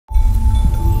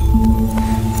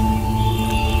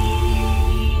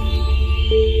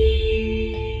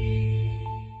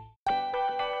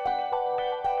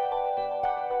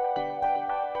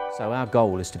Our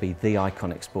goal is to be the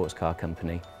iconic sports car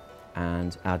company,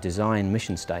 and our design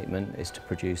mission statement is to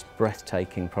produce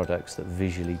breathtaking products that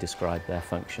visually describe their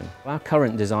function. Our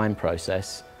current design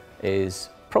process is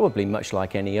probably much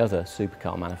like any other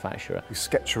supercar manufacturer. We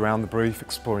sketch around the brief,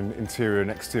 exploring interior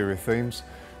and exterior themes.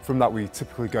 From that we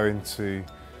typically go into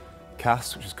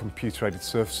CAS, which is computer-aided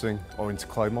surfacing, or into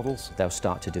clay models. They'll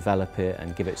start to develop it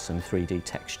and give it some 3D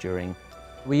texturing.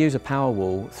 We use a power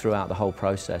wall throughout the whole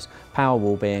process. Power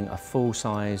wall being a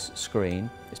full-size screen,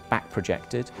 it's back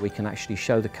projected. We can actually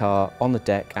show the car on the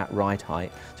deck at ride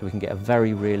height, so we can get a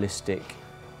very realistic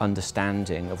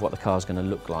understanding of what the car's going to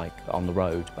look like on the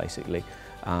road, basically.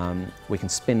 We can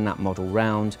spin that model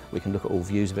round, we can look at all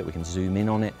views of it, we can zoom in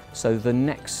on it. So the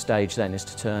next stage then is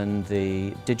to turn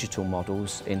the digital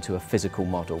models into a physical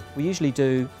model. We usually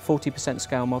do 40%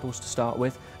 scale models to start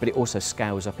with, but it also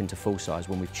scales up into full size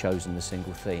when we've chosen the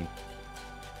single theme.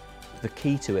 The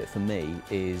key to it for me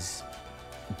is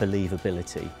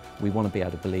believability. We want to be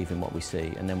able to believe in what we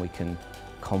see, and then we can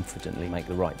confidently make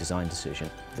the right design decision.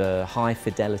 The high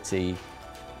fidelity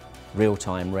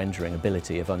real-time rendering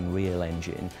ability of Unreal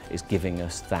Engine is giving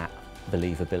us that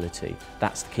believability.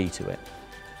 That's the key to it.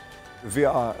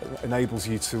 VR enables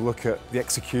you to look at the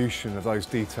execution of those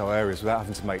detail areas without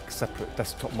having to make separate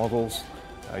desktop models.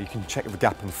 You can check the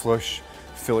gap and flush,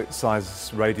 fillet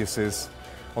sizes, radiuses.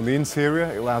 On the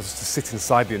interior, it allows us to sit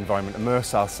inside the environment,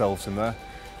 immerse ourselves in there.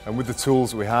 And with the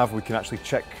tools that we have, we can actually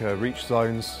check reach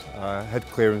zones, head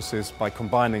clearances by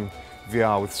combining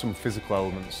VR with some physical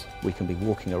elements. We can be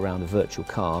walking around a virtual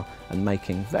car and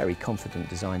making very confident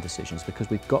design decisions because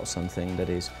we've got something that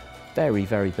is very,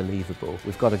 very believable.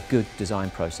 We've got a good design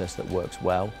process that works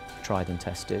well, tried and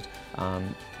tested.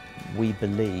 We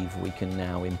believe we can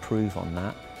now improve on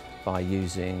that by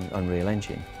using Unreal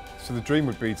Engine. So the dream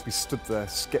would be to be stood there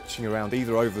sketching around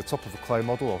either over the top of a clay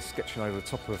model or sketching over the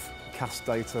top of CAS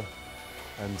data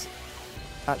and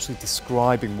actually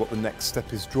describing what the next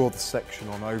step is, draw the section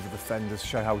on over the fenders,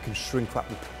 show how we can shrink wrap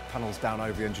the panels down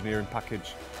over the engineering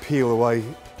package, peel away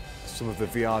some of the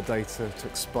VR data to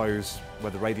expose where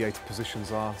the radiator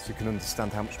positions are so you can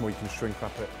understand how much more you can shrink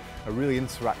wrap it. A really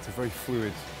interactive, very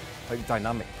fluid,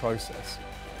 dynamic process.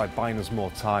 By buying us more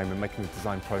time and making the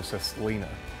design process leaner,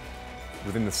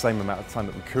 within the same amount of time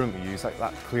that we currently use,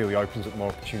 that clearly opens up more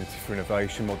opportunity for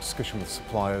innovation, more discussion with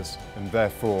suppliers, and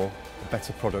therefore a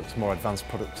better product, more advanced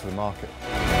product to the market.